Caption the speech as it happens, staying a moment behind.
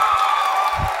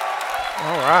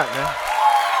right, man.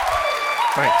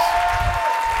 Thanks.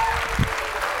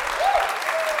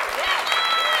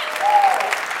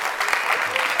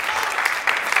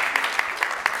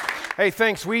 Hey,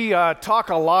 thanks. We talk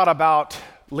a lot about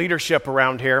leadership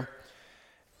around here.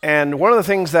 And one of the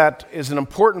things that is an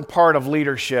important part of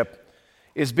leadership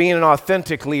is being an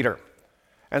authentic leader.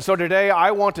 And so today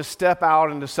I want to step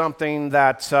out into something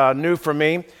that's new for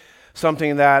me,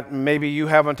 something that maybe you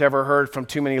haven't ever heard from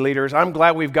too many leaders. I'm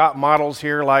glad we've got models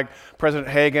here like President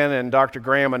Hagen and Dr.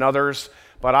 Graham and others,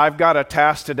 but I've got a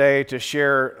task today to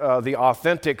share the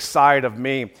authentic side of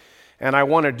me, and I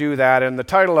want to do that. And the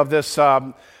title of this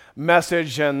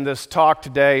message and this talk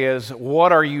today is,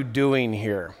 What Are You Doing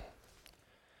Here?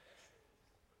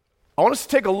 I want us to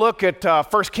take a look at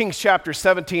 1 Kings chapter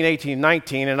 17, 18,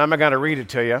 19, and I'm not going to read it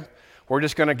to you. We're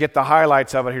just going to get the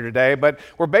highlights of it here today. But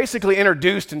we're basically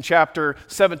introduced in chapter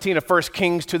 17 of 1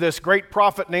 Kings to this great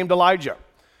prophet named Elijah.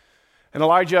 And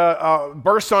Elijah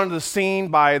bursts onto the scene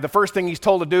by the first thing he's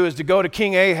told to do is to go to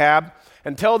King Ahab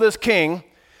and tell this king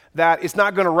that it's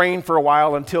not going to rain for a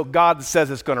while until God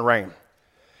says it's going to rain.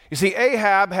 You see,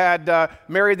 Ahab had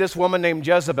married this woman named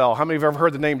Jezebel. How many of you have ever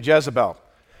heard the name Jezebel?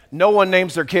 No one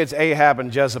names their kids Ahab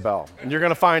and Jezebel, and you're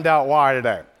going to find out why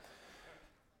today.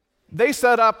 They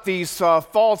set up these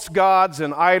false gods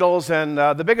and idols, and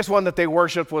the biggest one that they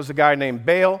worshipped was a guy named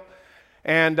Baal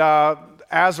and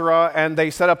Asherah, and they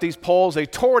set up these poles. They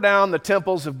tore down the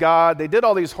temples of God. They did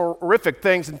all these horrific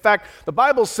things. In fact, the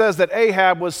Bible says that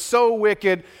Ahab was so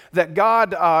wicked that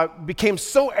God became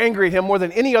so angry at him more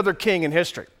than any other king in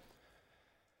history.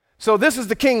 So this is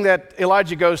the king that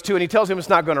Elijah goes to, and he tells him it's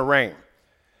not going to rain.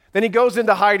 Then he goes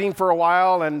into hiding for a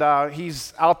while, and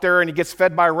he's out there, and he gets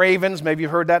fed by ravens. Maybe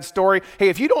you've heard that story. Hey,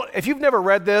 if you've never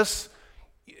read this,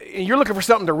 and you're looking for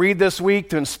something to read this week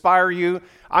to inspire you,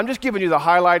 I'm just giving you the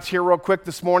highlights here real quick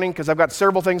this morning because I've got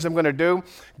several things I'm going to do.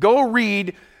 Go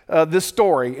read this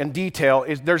story in detail.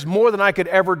 There's more than I could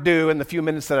ever do in the few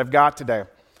minutes that I've got today.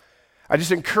 I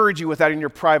just encourage you with that in your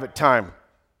private time.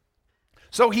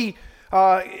 So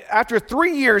after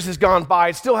 3 years has gone by,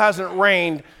 it still hasn't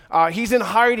rained. He's in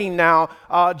hiding now.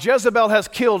 Jezebel has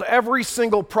killed every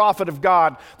single prophet of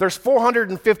God. There's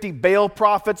 450 Baal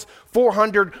prophets,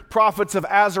 400 prophets of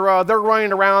Asherah. They're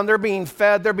running around. They're being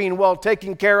fed. They're being well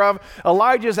taken care of.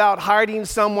 Elijah's out hiding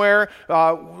somewhere,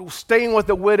 staying with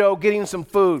the widow, getting some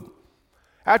food.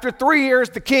 After 3 years,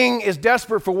 the king is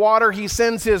desperate for water. He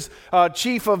sends his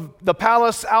chief of the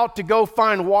palace out to go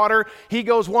find water. He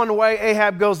goes one way,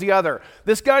 Ahab goes the other.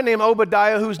 This guy named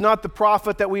Obadiah, who's not the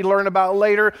prophet that we learn about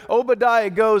later, Obadiah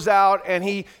goes out and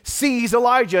he sees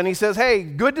Elijah and he says, "Hey,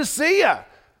 good to see you.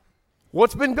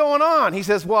 What's been going on?" He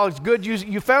says, "Well, it's good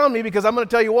you found me because I'm going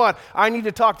to tell you what, I need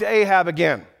to talk to Ahab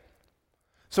again."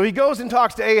 So he goes and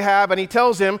talks to Ahab and he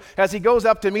tells him, as he goes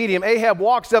up to meet him, Ahab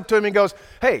walks up to him and goes,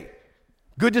 "Hey,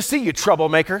 good to see you,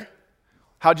 troublemaker."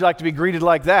 How'd you like to be greeted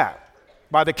like that?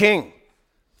 By the king.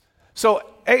 So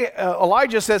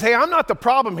Elijah says, "Hey, I'm not the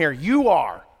problem here. You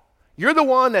are. You're the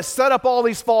one that set up all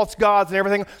these false gods and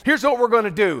everything. Here's what we're going to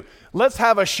do. Let's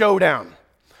have a showdown.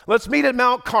 Let's meet at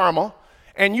Mount Carmel,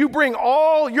 and you bring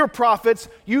all your prophets.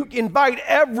 You invite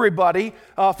everybody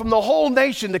from the whole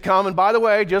nation to come. And by the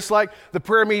way, just like the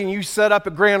prayer meeting you set up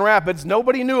at Grand Rapids,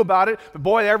 nobody knew about it, but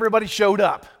boy, everybody showed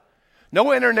up.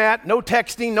 No internet, no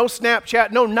texting, no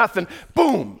Snapchat, no nothing.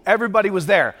 Boom, everybody was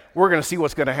there. We're going to see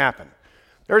what's going to happen."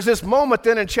 There's this moment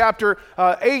then in chapter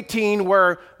 18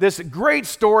 where this great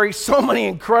story, so many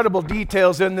incredible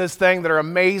details in this thing that are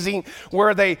amazing,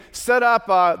 where they set up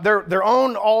their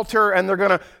own altar and they're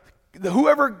going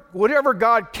to, whatever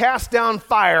God casts down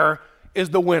fire is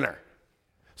the winner.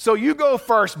 So you go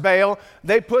first, Baal.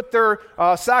 They put their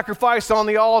sacrifice on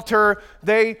the altar.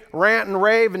 They rant and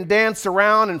rave and dance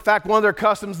around. In fact, one of their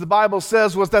customs, the Bible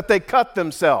says, was that they cut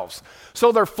themselves.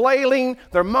 So they're flailing,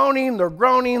 they're moaning, they're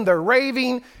groaning, they're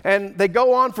raving, and they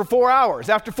go on for 4 hours.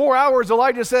 After 4 hours,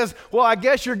 Elijah says, "Well, I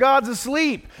guess your God's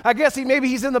asleep. I guess maybe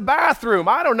he's in the bathroom.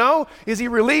 I don't know. Is he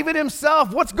relieving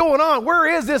himself? What's going on? Where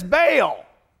is this Baal?"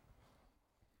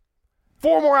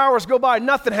 4 more hours go by,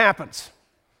 nothing happens.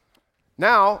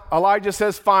 Now, Elijah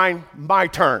says, "Fine, my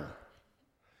turn."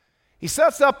 He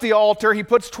sets up the altar. He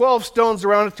puts 12 stones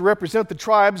around it to represent the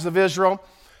tribes of Israel.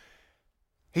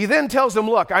 He then tells them,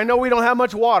 "Look, I know we don't have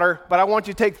much water, but I want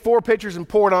you to take 4 pitchers and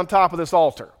pour it on top of this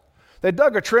altar." They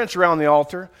dug a trench around the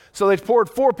altar, so they poured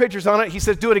 4 pitchers on it. He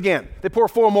says, "Do it again." They pour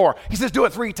 4 more. He says, "Do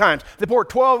it 3 times." They pour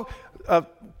 12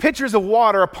 pitchers of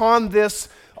water upon this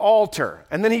altar.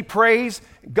 And then he prays.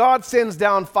 God sends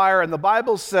down fire, and the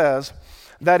Bible says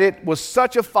that it was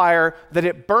such a fire that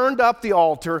it burned up the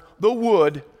altar, the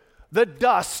wood, the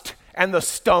dust, and the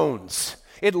stones.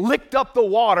 it licked up the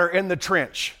water in the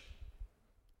trench.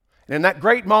 And in that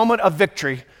great moment of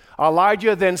victory,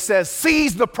 Elijah then says,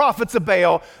 seize the prophets of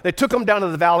Baal. They took them down to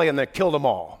the valley and they killed them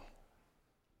all.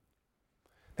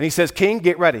 And he says, king,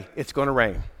 get ready. It's going to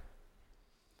rain.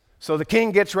 So the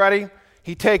king gets ready.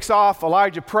 He takes off.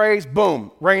 Elijah prays.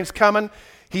 Boom, rain's coming.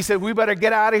 He said, we better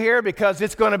get out of here because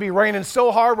it's going to be raining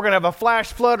so hard, we're going to have a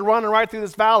flash flood running right through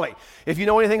this valley. If you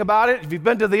know anything about it, if you've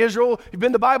been to you've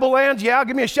been to Bible lands, yeah,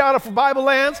 give me a shout out for Bible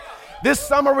lands. This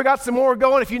summer we got some more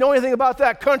going. If you know anything about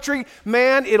that country,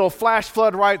 man, it'll flash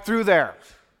flood right through there.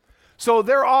 So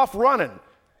they're off running.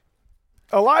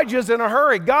 Elijah's in a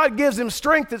hurry. God gives him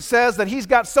strength. It says that he's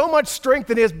got so much strength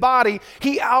in his body,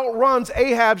 he outruns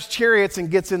Ahab's chariots and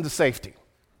gets into safety.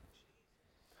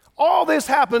 All this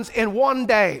happens in one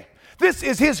day. This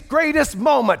is his greatest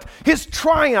moment, his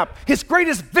triumph, his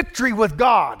greatest victory with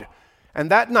God.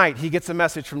 And that night, he gets a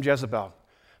message from Jezebel.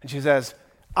 And she says,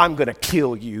 I'm going to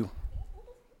kill you.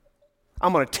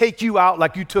 I'm going to take you out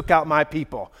like you took out my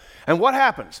people. And what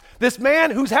happens? This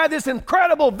man who's had this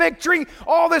incredible victory,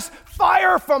 all this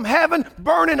fire from heaven,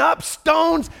 burning up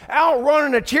stones,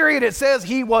 outrunning a chariot, it says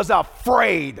he was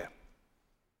afraid.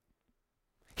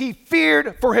 He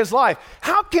feared for his life.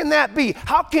 How can that be?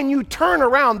 How can you turn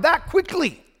around that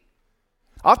quickly?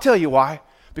 I'll tell you why.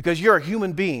 Because you're a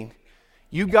human being.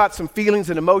 You've got some feelings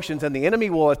and emotions, and the enemy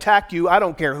will attack you. I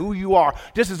don't care who you are.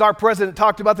 Just as our president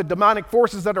talked about the demonic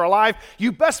forces that are alive,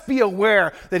 you best be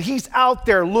aware that he's out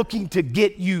there looking to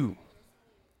get you.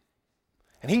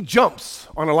 And he jumps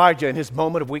on Elijah in his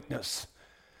moment of weakness.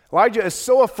 Elijah is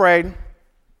so afraid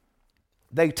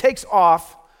that he takes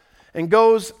off and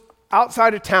goes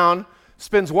outside of town,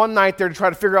 spends one night there to try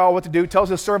to figure out what to do, tells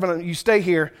his servant, you stay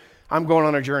here, I'm going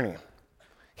on a journey.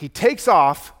 He takes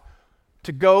off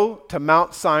to go to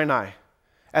Mount Sinai.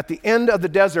 At the end of the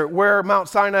desert, where Mount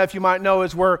Sinai, if you might know,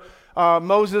 is where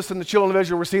Moses and the children of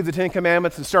Israel received the Ten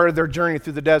Commandments and started their journey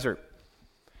through the desert.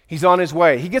 He's on his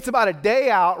way. He gets about a day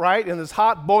out, right, in this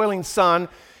hot, boiling sun,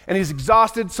 and he's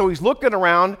exhausted, so he's looking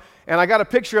around, and I got a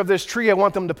picture of this tree I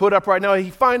want them to put up right now. He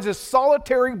finds this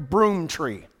solitary broom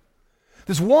tree.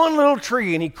 This one little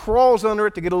tree, and he crawls under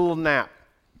it to get a little nap.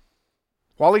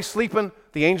 While he's sleeping,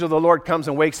 the angel of the Lord comes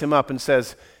and wakes him up and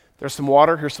says, there's some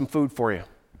water, here's some food for you.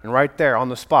 And right there on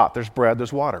the spot, there's bread,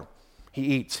 there's water. He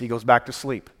eats, he goes back to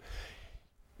sleep.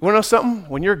 You want to know something?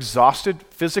 When you're exhausted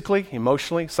physically,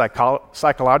 emotionally,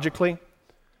 psychologically,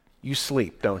 you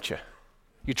sleep, don't you?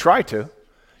 You try to.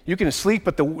 You can sleep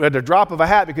at the drop of a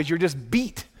hat because you're just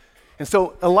beat. And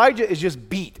so Elijah is just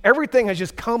beat. Everything has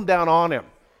just come down on him.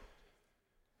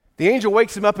 The angel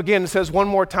wakes him up again and says, one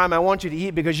more time, I want you to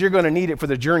eat because you're going to need it for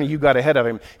the journey you got ahead of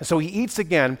him. And so he eats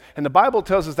again, and the Bible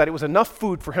tells us that it was enough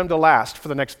food for him to last for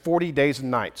the next 40 days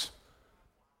and nights.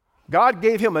 God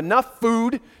gave him enough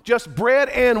food, just bread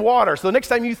and water. So the next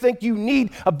time you think you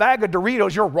need a bag of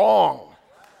Doritos, you're wrong.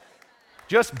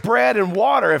 Just bread and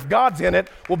water, if God's in it,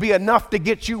 will be enough to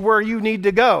get you where you need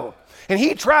to go. And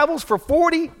he travels for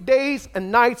 40 days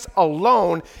and nights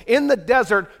alone in the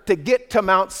desert to get to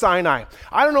Mount Sinai.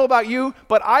 I don't know about you,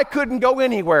 but I couldn't go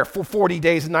anywhere for 40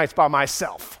 days and nights by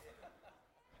myself.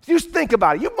 Just think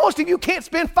about it. Most of you can't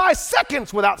spend 5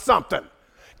 seconds without something.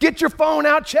 Get your phone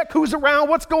out, check who's around,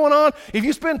 what's going on. If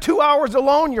you spend 2 hours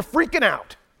alone, you're freaking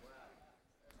out.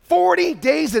 40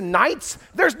 days and nights?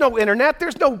 There's no internet,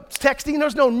 there's no texting,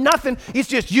 there's no nothing. It's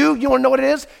just you. You want to know what it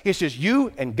is? It's just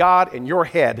you and God and your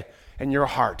head and your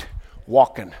heart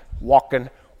walking.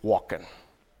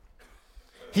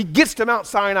 He gets to Mount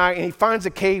Sinai and he finds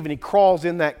a cave and he crawls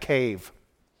in that cave.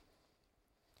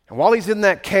 And while he's in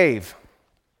that cave,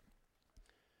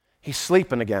 he's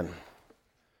sleeping again.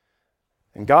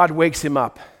 And God wakes him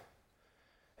up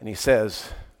and he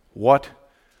says, what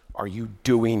are you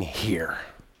doing here?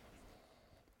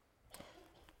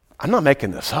 I'm not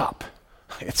making this up.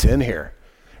 It's in here.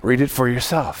 Read it for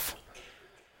yourself.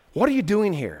 What are you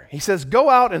doing here? He says, go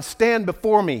out and stand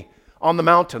before me on the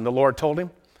mountain, the Lord told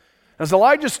him. As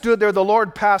Elijah stood there, the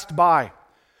Lord passed by,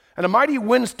 and a mighty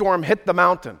windstorm hit the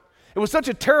mountain. It was such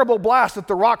a terrible blast that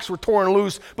the rocks were torn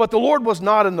loose, but the Lord was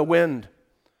not in the wind.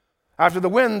 After the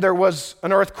wind, there was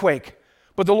an earthquake,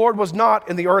 but the Lord was not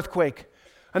in the earthquake.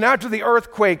 And after the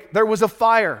earthquake, there was a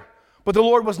fire, but the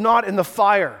Lord was not in the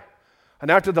fire. And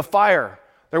after the fire,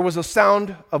 there was a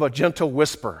sound of a gentle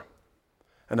whisper.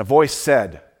 And a voice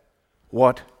said,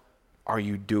 what are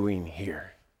you doing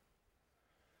here?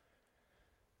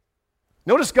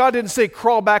 Notice God didn't say,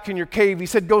 crawl back in your cave. He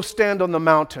said, go stand on the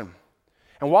mountain.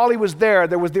 And while he was there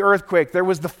was the earthquake, there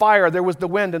was the fire, there was the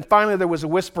wind, and finally there was a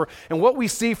whisper. And what we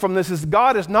see from this is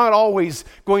God is not always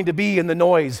going to be in the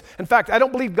noise. In fact, I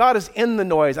don't believe God is in the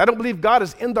noise. I don't believe God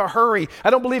is in the hurry.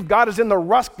 I don't believe God is in the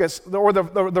ruckus or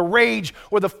the rage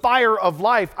or the fire of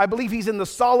life. I believe he's in the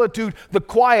solitude, the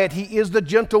quiet. He is the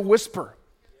gentle whisper.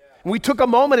 And we took a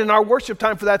moment in our worship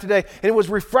time for that today, and it was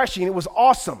refreshing. It was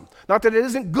awesome. Not that it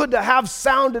isn't good to have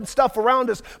sound and stuff around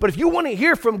us, but if you want to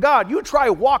hear from God, you try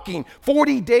walking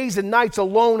 40 days and nights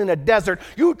alone in a desert.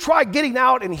 You try getting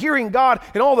out and hearing God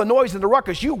and all the noise and the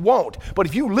ruckus. You won't. But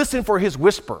if you listen for his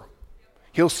whisper,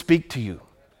 he'll speak to you.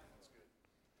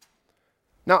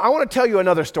 Now, I want to tell you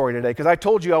another story today because I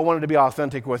told you I wanted to be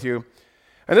authentic with you.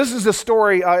 And this is a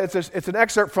story, it's an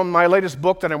excerpt from my latest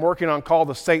book that I'm working on called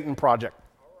The Satan Project.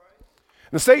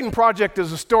 The Satan Project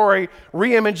is a story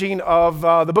re-imaging of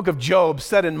the book of Job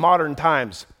set in modern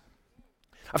times.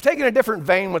 I've taken a different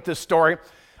vein with this story.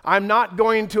 I'm not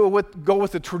going to go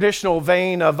with the traditional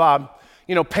vein of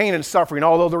pain and suffering,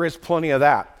 although there is plenty of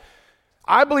that.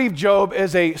 I believe Job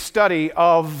is a study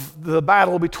of the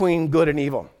battle between good and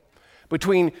evil,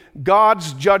 between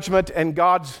God's judgment and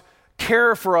God's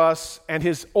care for us and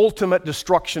his ultimate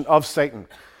destruction of Satan.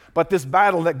 But this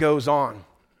battle that goes on.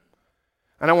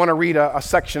 And I want to read a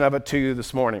section of it to you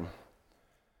this morning.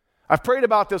 I've prayed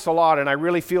about this a lot, and I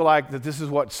really feel like that this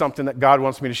is something that God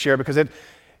wants me to share because it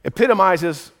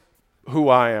epitomizes who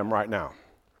I am right now.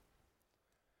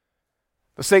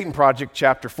 The Satan Project,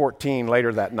 chapter 14,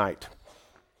 later that night.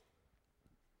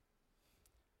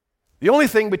 The only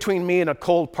thing between me and a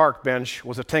cold park bench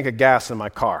was a tank of gas in my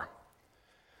car.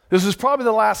 This was probably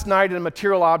the last night in a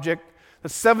material object that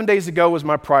 7 days ago was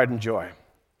my pride and joy.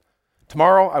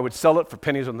 Tomorrow, I would sell it for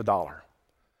pennies on the dollar.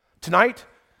 Tonight,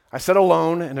 I sat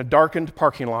alone in a darkened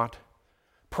parking lot,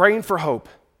 praying for hope,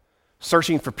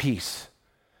 searching for peace,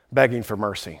 begging for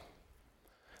mercy.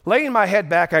 Laying my head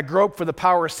back, I groped for the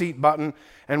power seat button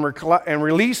and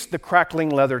released the crackling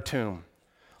leather tomb.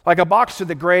 Like a box to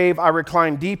the grave, I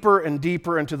reclined deeper and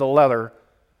deeper into the leather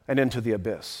and into the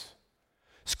abyss.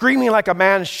 Screaming like a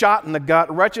man shot in the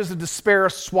gut, wretches of despair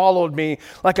swallowed me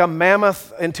like a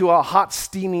mammoth into a hot,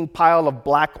 steaming pile of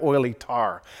black, oily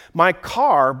tar. My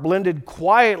car blended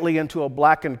quietly into a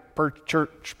blackened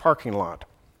church parking lot.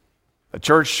 A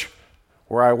church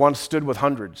where I once stood with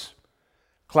hundreds,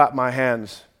 clapped my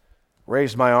hands,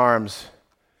 raised my arms,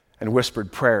 and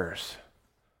whispered prayers.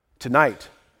 Tonight,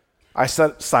 I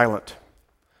sat silent,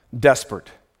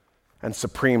 desperate, and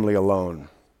supremely alone.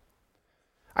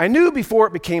 I knew before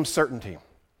it became certainty.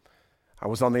 I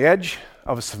was on the edge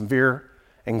of a severe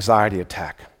anxiety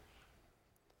attack.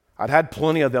 I'd had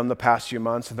plenty of them the past few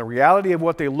months, and the reality of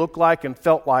what they looked like and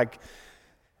felt like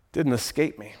didn't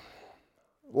escape me.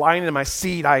 Lying in my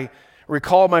seat, I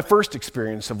recalled my first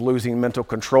experience of losing mental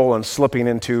control and slipping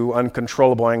into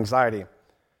uncontrollable anxiety.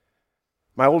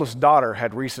 My oldest daughter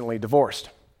had recently divorced.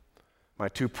 My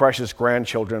two precious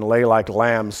grandchildren lay like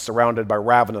lambs surrounded by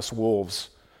ravenous wolves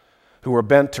who were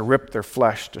bent to rip their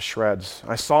flesh to shreds.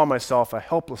 I saw myself a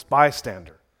helpless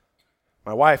bystander.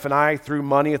 My wife and I threw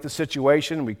money at the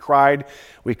situation. We cried,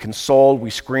 we consoled, we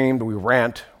screamed, we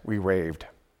rant, we raved.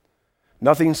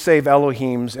 Nothing save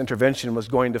Elohim's intervention was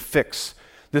going to fix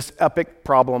this epic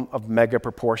problem of mega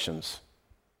proportions.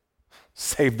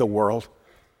 Save the world.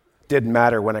 Didn't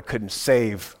matter when I couldn't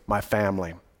save my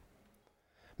family.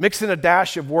 Mix in a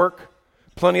dash of work,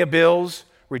 plenty of bills,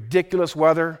 ridiculous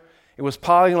weather. It was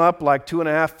piling up like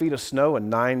 2.5 feet of snow in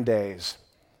 9 days.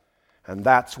 And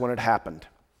that's when it happened.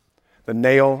 The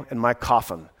nail in my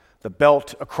coffin, the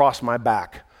belt across my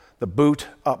back, the boot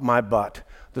up my butt,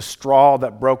 the straw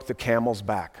that broke the camel's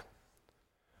back.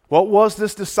 What was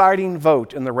this deciding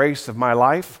vote in the race of my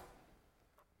life?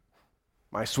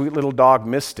 My sweet little dog,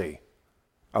 Misty,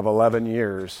 of 11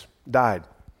 years, died.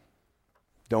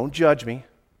 Don't judge me.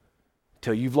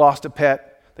 Till you've lost a pet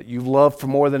that you've loved for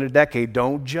more than a decade,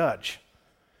 don't judge.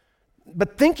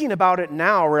 But thinking about it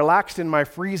now, relaxed in my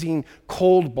freezing,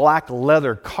 cold black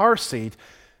leather car seat,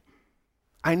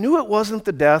 I knew it wasn't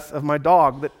the death of my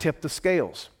dog that tipped the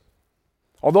scales.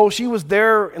 Although she was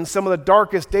there in some of the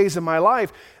darkest days of my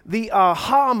life, the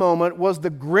aha moment was the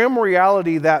grim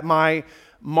reality that my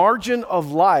margin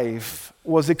of life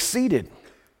was exceeded.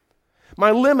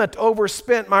 My limit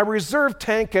overspent. My reserve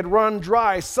tank had run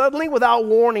dry. Suddenly, without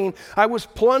warning, I was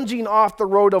plunging off the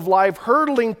road of life,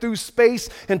 hurtling through space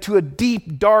into a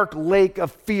deep, dark lake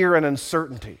of fear and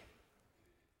uncertainty.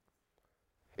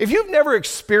 If you've never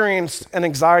experienced an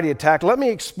anxiety attack, let me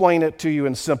explain it to you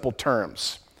in simple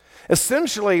terms.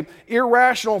 Essentially,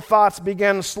 irrational thoughts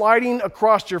began sliding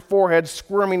across your forehead,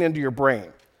 squirming into your brain.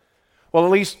 Well,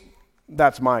 at least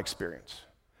that's my experience.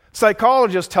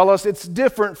 Psychologists tell us it's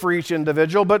different for each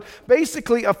individual, but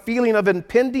basically a feeling of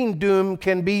impending doom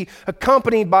can be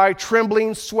accompanied by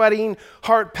trembling, sweating,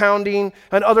 heart pounding,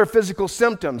 and other physical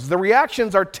symptoms. The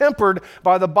reactions are tempered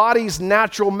by the body's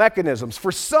natural mechanisms.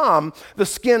 For some, the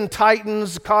skin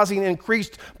tightens, causing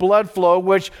increased blood flow,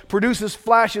 which produces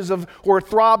flashes of or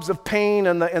throbs of pain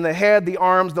in the head, the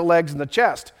arms, the legs, and the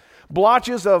chest.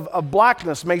 Blotches of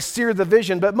blackness may sear the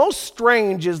vision, but most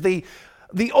strange is the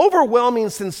overwhelming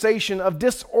sensation of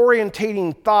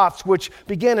disorientating thoughts which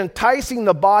begin enticing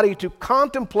the body to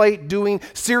contemplate doing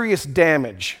serious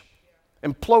damage,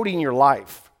 imploding your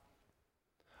life.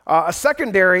 A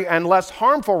secondary and less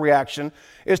harmful reaction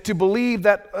is to believe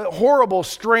that horrible,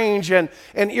 strange, and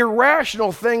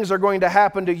irrational things are going to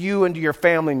happen to you and to your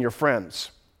family and your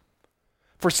friends.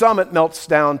 For some, it melts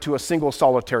down to a single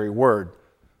solitary word: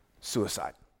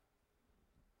 suicide.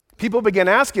 People begin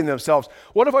asking themselves,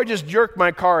 what if I just jerked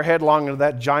my car headlong into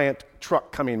that giant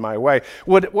truck coming my way?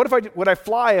 Would I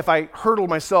fly if I hurtled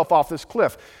myself off this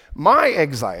cliff? My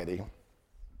anxiety,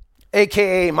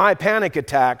 aka my panic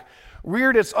attack,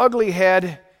 reared its ugly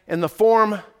head in the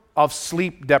form of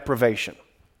sleep deprivation.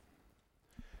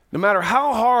 No matter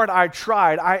how hard I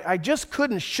tried, I just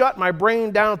couldn't shut my brain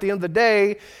down at the end of the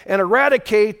day and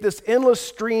eradicate this endless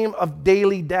stream of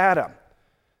daily data.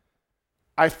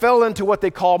 I fell into what they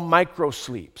call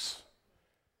microsleeps.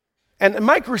 And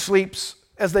microsleeps,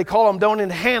 as they call them, don't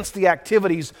enhance the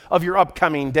activities of your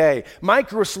upcoming day.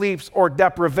 Microsleeps or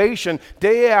deprivation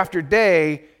day after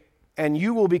day, and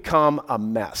you will become a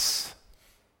mess.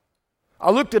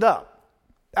 I looked it up.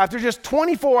 After just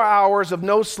 24 hours of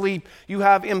no sleep, you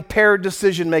have impaired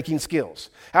decision-making skills.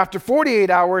 After 48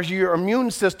 hours, your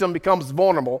immune system becomes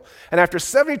vulnerable. And after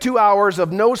 72 hours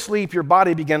of no sleep, your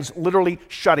body begins literally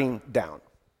shutting down.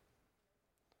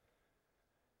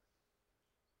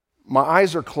 My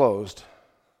eyes are closed,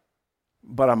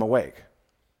 but I'm awake.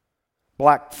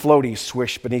 Black floaties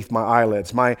swish beneath my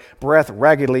eyelids. My breath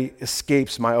raggedly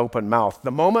escapes my open mouth.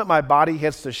 The moment my body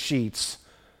hits the sheets,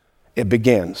 it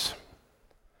begins.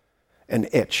 An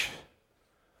itch,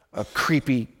 a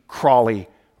creepy, crawly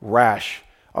rash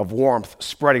of warmth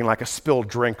spreading like a spilled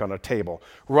drink on a table.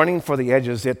 Running for the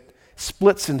edges, it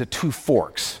splits into two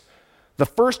forks. The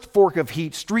first fork of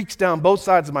heat streaks down both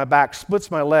sides of my back,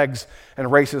 splits my legs,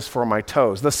 and races for my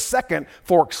toes. The second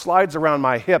fork slides around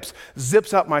my hips,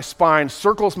 zips up my spine,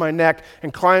 circles my neck,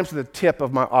 and climbs to the tip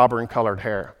of my auburn-colored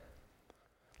hair.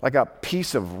 Like a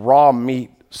piece of raw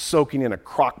meat soaking in a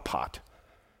crock pot,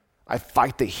 I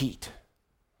fight the heat,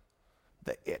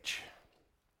 the itch.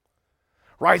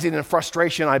 Rising in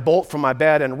frustration, I bolt from my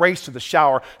bed and race to the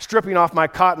shower. Stripping off my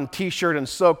cotton t-shirt and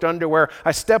soaked underwear,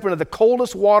 I step into the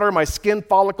coldest water my skin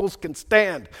follicles can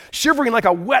stand. Shivering like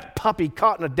a wet puppy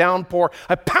caught in a downpour,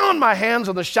 I pound my hands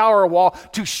on the shower wall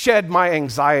to shed my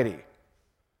anxiety.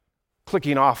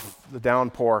 Clicking off the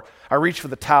downpour, I reach for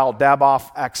the towel, dab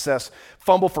off excess,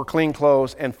 fumble for clean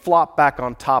clothes, and flop back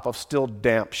on top of still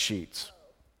damp sheets.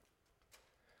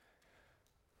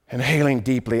 Inhaling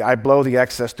deeply, I blow the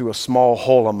excess through a small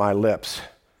hole in my lips.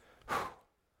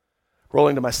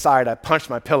 Rolling to my side, I punch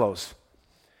my pillows.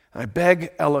 I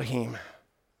beg Elohim,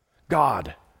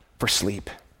 God, for sleep.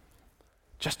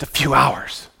 Just a few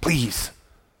hours, please.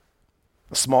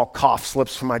 A small cough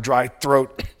slips from my dry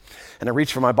throat, and I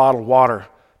reach for my bottled water.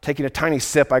 Taking a tiny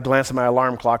sip, I glance at my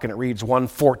alarm clock, and it reads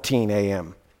 1:14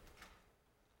 a.m.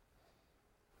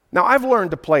 Now, I've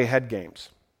learned to play head games,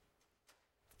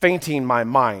 fainting my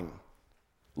mind,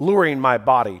 luring my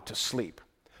body to sleep.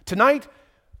 Tonight,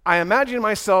 I imagine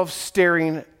myself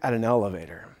staring at an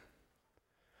elevator.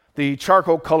 The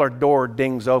charcoal-colored door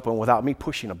dings open without me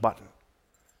pushing a button.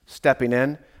 Stepping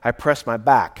in, I press my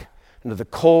back into the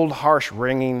cold, harsh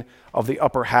ringing of the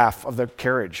upper half of the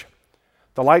carriage.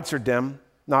 The lights are dim,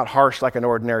 not harsh like an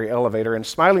ordinary elevator, and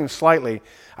smiling slightly,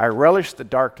 I relish the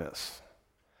darkness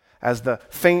as the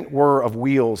faint whir of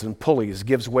wheels and pulleys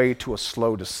gives way to a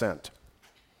slow descent.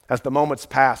 As the moments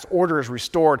pass, order is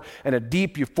restored, and a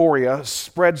deep euphoria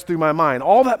spreads through my mind.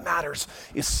 All that matters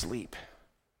is sleep.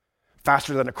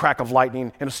 Faster than a crack of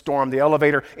lightning in a storm, the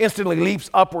elevator instantly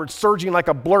leaps upward, surging like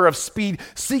a blur of speed,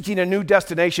 seeking a new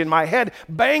destination. My head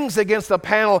bangs against the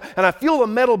panel, and I feel the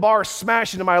metal bar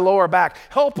smash into my lower back.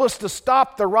 Helpless to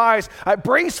stop the rise, I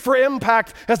brace for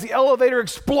impact as the elevator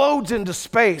explodes into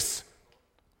space.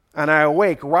 And I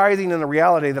awake, writhing in the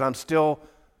reality that I'm still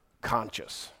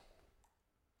conscious.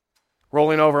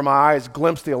 Rolling over my eyes,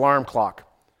 glimpse the alarm clock.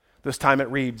 This time it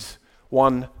reads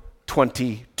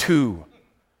 1:22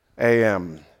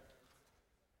 a.m.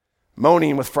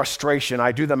 Moaning with frustration,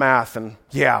 I do the math, and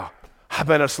I've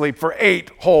been asleep for 8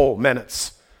 whole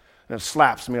minutes. and it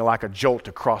slaps me like a jolt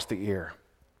across the ear.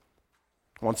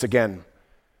 Once again,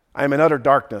 I am in utter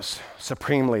darkness,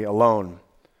 supremely alone.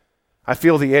 I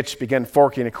feel the itch begin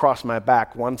forking across my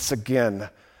back, once again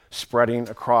spreading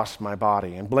across my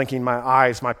body. And blinking my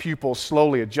eyes, my pupils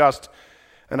slowly adjust,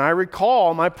 and I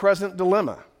recall my present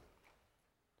dilemma.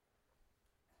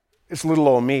 It's little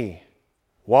old me,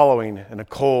 wallowing in a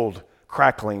cold,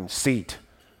 crackling seat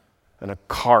in a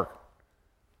cart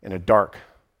in a dark,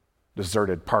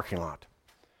 deserted parking lot.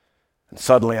 And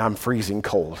suddenly I'm freezing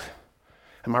cold.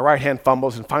 And my right hand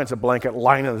fumbles and finds a blanket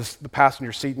lying on the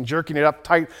passenger seat, and jerking it up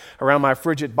tight around my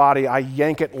frigid body, I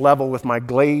yank it level with my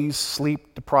glazed,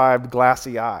 sleep-deprived,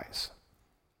 glassy eyes.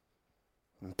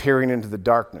 And peering into the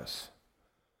darkness,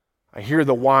 I hear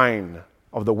the whine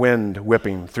of the wind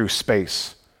whipping through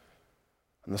space,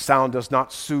 and the sound does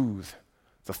not soothe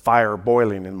the fire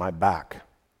boiling in my back.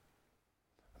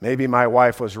 Maybe my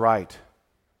wife was right.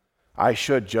 I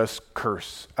should just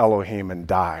curse Elohim and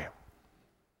die.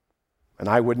 And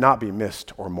I would not be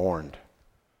missed or mourned,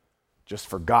 just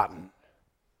forgotten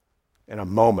in a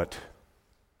moment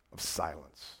of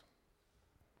silence.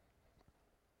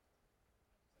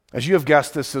 As you have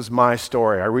guessed, this is my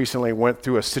story. I recently went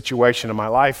through a situation in my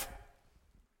life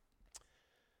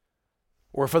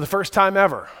where for the first time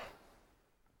ever,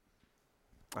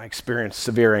 I experienced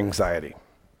severe anxiety.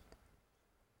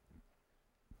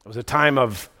 It was a time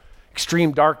of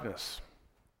extreme darkness.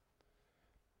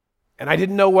 And I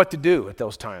didn't know what to do at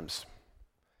those times.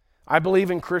 I believe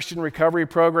in Christian recovery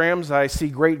programs. I see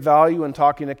great value in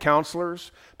talking to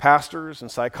counselors, pastors,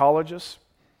 and psychologists.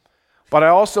 But I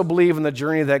also believe in the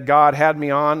journey that God had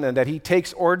me on, and that He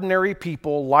takes ordinary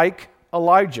people like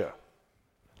Elijah,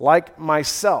 like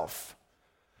myself,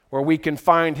 where we can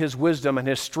find His wisdom and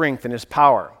His strength and His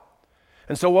power.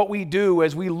 And so what we do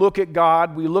as we look at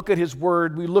God, we look at His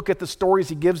Word, we look at the stories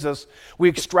He gives us, we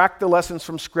extract the lessons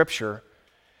from Scripture,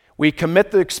 we commit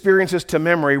the experiences to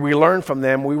memory, we learn from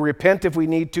them, we repent if we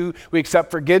need to, we accept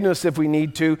forgiveness if we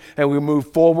need to, and we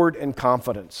move forward in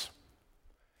confidence.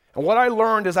 And what I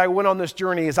learned as I went on this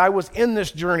journey, as I was in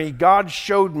this journey, God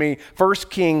showed me 1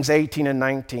 Kings 18 and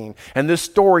 19. And this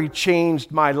story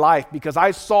changed my life because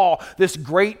I saw this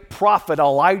great prophet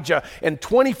Elijah in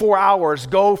 24 hours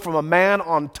go from a man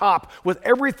on top with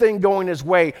everything going his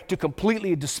way to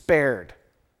completely despaired.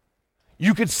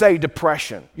 You could say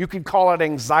depression. You could call it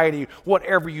anxiety,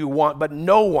 whatever you want, but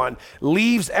no one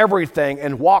leaves everything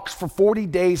and walks for 40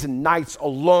 days and nights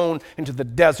alone into the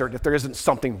desert if there isn't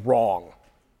something wrong.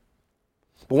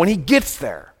 But when he gets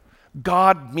there,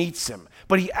 God meets him.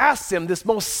 But he asks him this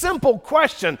most simple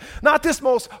question, not this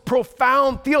most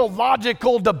profound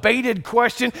theological debated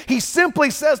question. He simply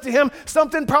says to him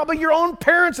something probably your own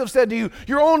parents have said to you,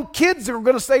 your own kids are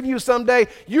going to say to you someday.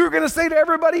 You're going to say to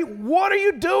everybody, what are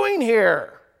you doing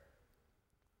here?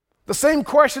 The same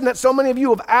question that so many of you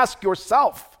have asked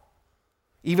yourself,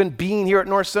 even being here at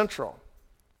North Central,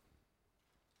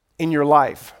 in your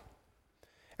life.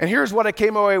 And here's what I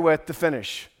came away with to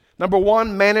finish. Number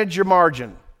one, manage your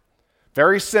margin.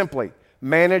 Very simply,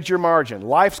 manage your margin.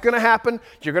 Life's going to happen.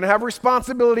 You're going to have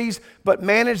responsibilities, but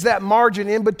manage that margin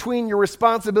in between your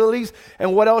responsibilities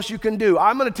and what else you can do.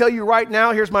 I'm going to tell you right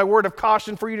now, here's my word of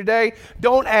caution for you today.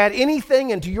 Don't add anything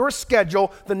into your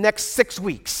schedule the next 6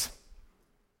 weeks.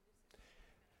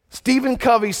 Stephen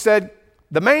Covey said,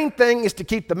 the main thing is to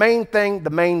keep the main thing the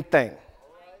main thing.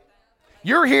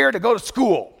 You're here to go to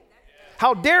school.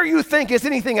 How dare you think it's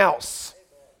anything else?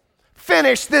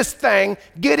 Finish this thing,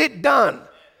 get it done.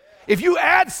 If you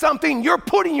add something, you're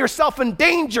putting yourself in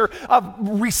danger of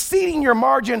receding your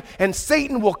margin, and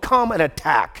Satan will come and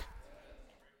attack.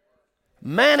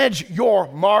 Manage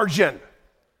your margin.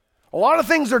 A lot of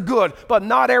things are good, but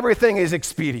not everything is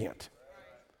expedient.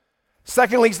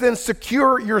 Secondly, then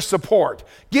secure your support.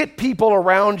 Get people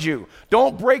around you.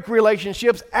 Don't break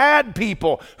relationships. Add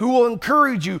people who will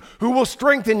encourage you, who will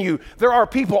strengthen you. There are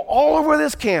people all over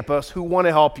this campus who want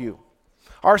to help you.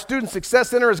 Our Student Success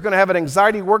Center is going to have an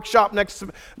anxiety workshop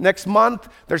next month.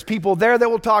 There's people there that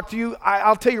will talk to you.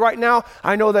 I'll tell you right now,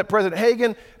 I know that President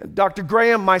Hagan, Dr.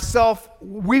 Graham, myself,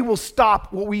 we will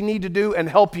stop what we need to do and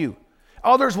help you.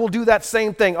 Others will do that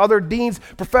same thing. Other deans,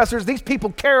 professors, these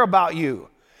people care about you.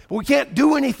 But we can't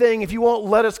do anything if you won't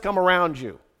let us come around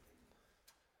you.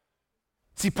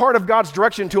 See, part of God's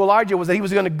direction to Elijah was that he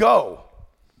was going to go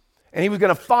and he was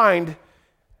going to find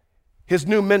his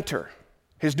new mentor,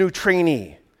 his new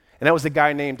trainee, and that was a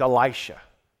guy named Elisha.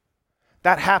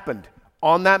 That happened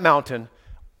on that mountain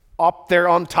up there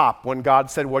on top when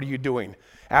God said, what are you doing?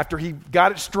 After he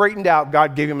got it straightened out,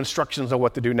 God gave him instructions on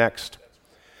what to do next.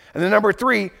 And then number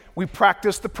 3, we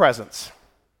practice the presence.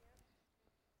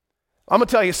 I'm going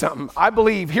to tell you something. I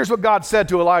believe, here's what God said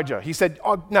to Elijah. He said,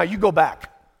 oh, now you go back.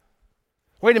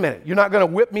 Wait a minute. You're not going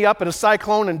to whip me up in a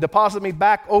cyclone and deposit me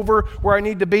back over where I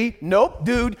need to be? Nope,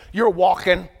 dude, you're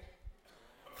walking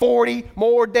 40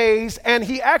 more days. And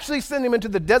he actually sent him into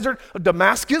the desert of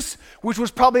Damascus, which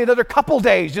was probably another couple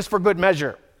days just for good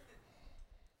measure.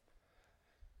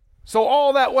 So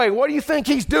all that way, what do you think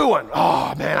he's doing?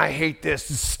 Oh, man, I hate this.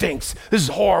 This stinks. This is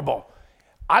horrible.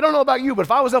 I don't know about you, but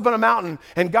if I was up on a mountain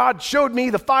and God showed me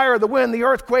the fire, the wind, the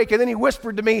earthquake, and then he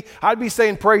whispered to me, I'd be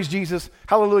saying, praise Jesus,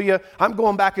 hallelujah. I'm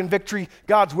going back in victory.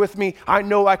 God's with me. I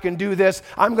know I can do this.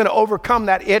 I'm going to overcome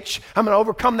that itch. I'm going to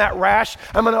overcome that rash.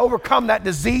 I'm going to overcome that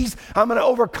disease. I'm going to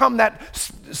overcome that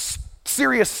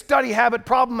serious study habit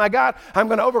problem I got. I'm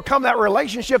going to overcome that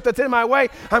relationship that's in my way.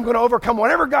 I'm going to overcome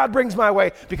whatever God brings my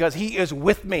way because he is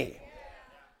with me.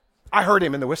 I heard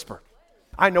him in the whisper.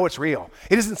 I know it's real.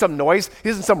 It isn't some noise. It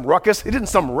isn't some ruckus. It isn't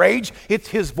some rage. It's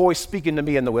his voice speaking to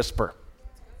me in the whisper.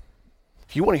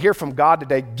 If you want to hear from God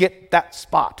today, get that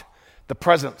spot, the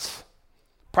presence.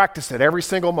 Practice it every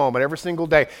single moment, every single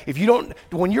day. If you don't,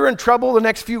 when you're in trouble the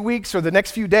next few weeks or the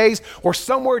next few days or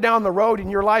somewhere down the road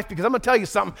in your life, because I'm going to tell you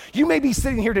something, you may be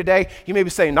sitting here today, you may be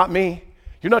saying, not me.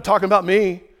 You're not talking about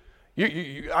me.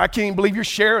 I can't even believe you're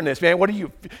sharing this, man. What are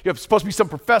you? You're supposed to be some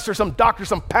professor, some doctor,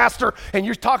 some pastor, and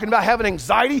you're talking about having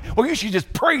anxiety? Well, you should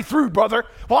just pray through, brother.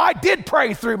 Well, I did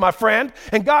pray through, my friend,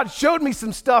 and God showed me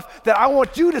some stuff that I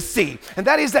want you to see, and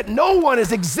that is that no one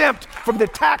is exempt from the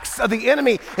attacks of the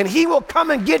enemy, and he will come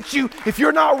and get you if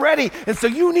you're not ready, and so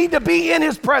you need to be in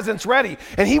his presence ready,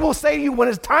 and he will say to you when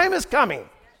his time is coming,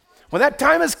 when that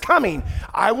time is coming,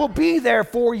 I will be there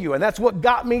for you. And that's what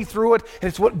got me through it. And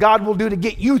it's what God will do to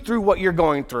get you through what you're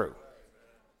going through.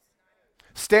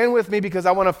 Stand with me because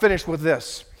I want to finish with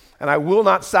this. And I will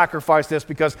not sacrifice this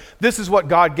because this is what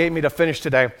God gave me to finish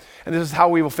today. And this is how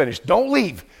we will finish. Don't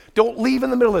leave. Don't leave in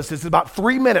the middle of this. It's about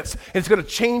 3 minutes. And it's going to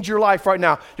change your life right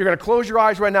now. You're going to close your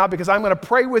eyes right now because I'm going to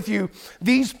pray with you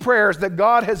these prayers that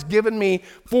God has given me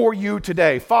for you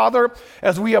today. Father,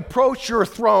 as we approach your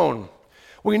throne,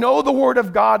 we know the word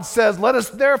of God says, let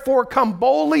us therefore come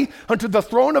boldly unto the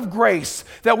throne of grace,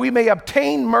 that we may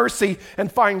obtain mercy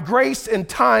and find grace in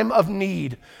time of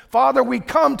need. Father, we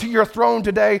come to your throne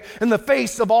today in the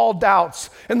face of all doubts,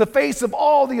 in the face of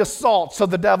all the assaults of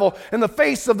the devil, in the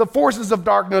face of the forces of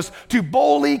darkness, to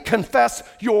boldly confess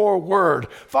your word.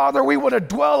 Father, we want to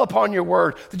dwell upon your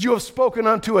word that you have spoken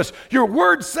unto us. Your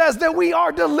word says that we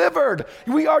are delivered.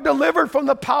 We are delivered from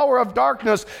the power of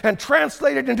darkness and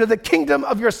translated into the kingdom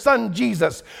of your Son,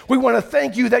 Jesus. We want to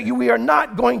thank you that we are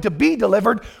not going to be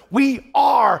delivered. We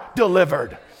are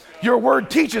delivered. Your word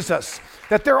teaches us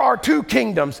that there are two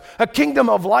kingdoms, a kingdom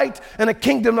of light and a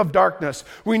kingdom of darkness.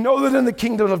 We know that in the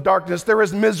kingdom of darkness there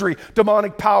is misery,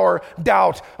 demonic power,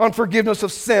 doubt, unforgiveness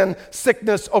of sin,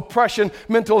 sickness, oppression,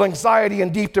 mental anxiety,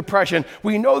 and deep depression.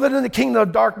 We know that in the kingdom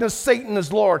of darkness Satan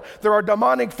is Lord. There are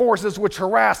demonic forces which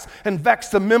harass and vex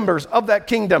the members of that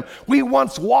kingdom. We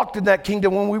once walked in that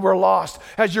kingdom when we were lost.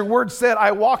 As your word said,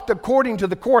 I walked according to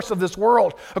the course of this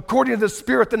world, according to the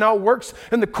spirit that now works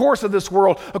in the course of this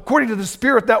world, according to the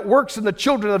spirit that works in the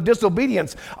children of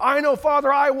disobedience. I know,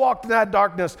 Father, I walked in that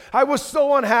darkness. I was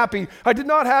so unhappy. I did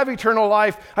not have eternal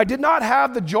life. I did not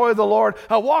have the joy of the Lord.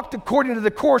 I walked according to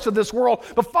the course of this world.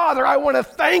 But Father, I want to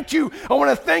thank you. I want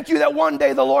to thank you that one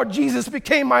day the Lord Jesus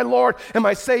became my Lord and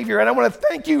my Savior. And I want to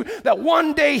thank you that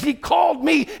one day he called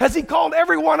me, as he called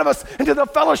every one of us, into the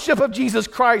fellowship of Jesus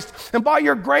Christ. And by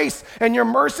your grace and your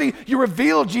mercy, you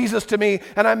revealed Jesus to me,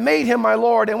 and I made him my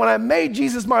Lord. And when I made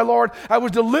Jesus my Lord, I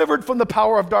was delivered from the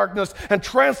power of darkness and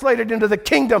translated into the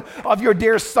kingdom of your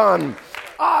dear Son.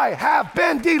 I have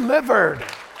been delivered.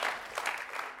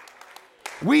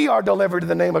 We are delivered in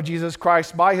the name of Jesus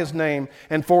Christ by his name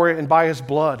and for it and by his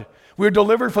blood. We are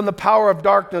delivered from the power of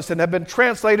darkness and have been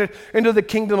translated into the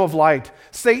kingdom of light.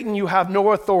 Satan, you have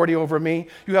no authority over me.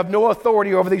 You have no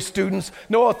authority over these students,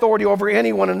 no authority over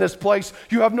anyone in this place.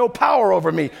 You have no power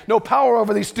over me, no power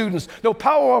over these students, no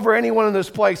power over anyone in this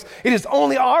place. It is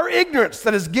only our ignorance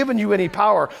that has given you any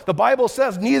power. The Bible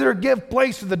says, neither give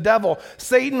place to the devil.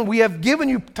 Satan, we have given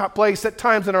you place at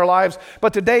times in our lives,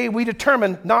 but today we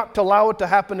determine not to allow it to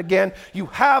happen again. You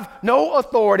have no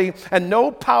authority and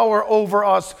no power over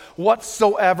us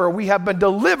whatsoever. We have been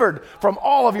delivered from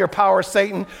all of your power,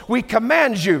 Satan. We command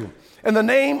you, in the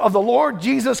name of the Lord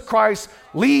Jesus Christ,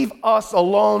 leave us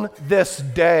alone this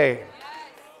day.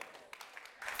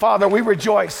 Father, we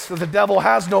rejoice that the devil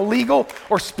has no legal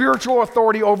or spiritual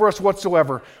authority over us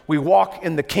whatsoever. We walk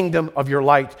in the kingdom of your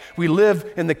light. We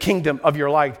live in the kingdom of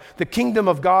your light. The kingdom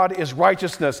of God is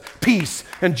righteousness, peace,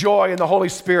 and joy in the Holy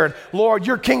Spirit. Lord,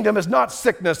 your kingdom is not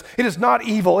sickness. It is not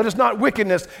evil. It is not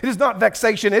wickedness. It is not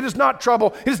vexation. It is not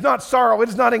trouble. It is not sorrow. It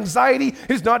is not anxiety.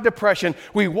 It is not depression.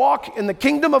 We walk in the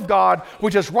kingdom of God,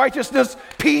 which is righteousness,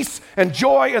 peace, and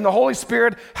joy in the Holy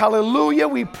Spirit. Hallelujah.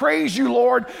 We praise you,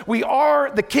 Lord. We are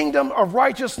the kingdom of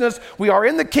righteousness. We are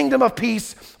in the kingdom of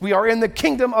peace. We are in the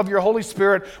kingdom of your Holy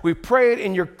Spirit. We pray it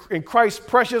in Christ's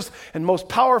precious and most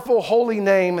powerful holy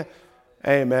name.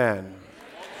 Amen.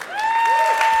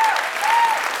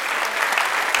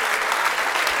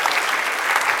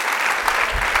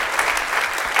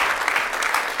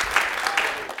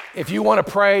 If you want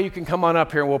to pray, you can come on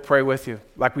up here and we'll pray with you.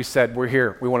 Like we said, we're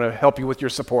here. We want to help you with your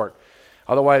support.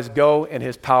 Otherwise, go in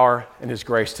his power and his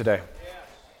grace today.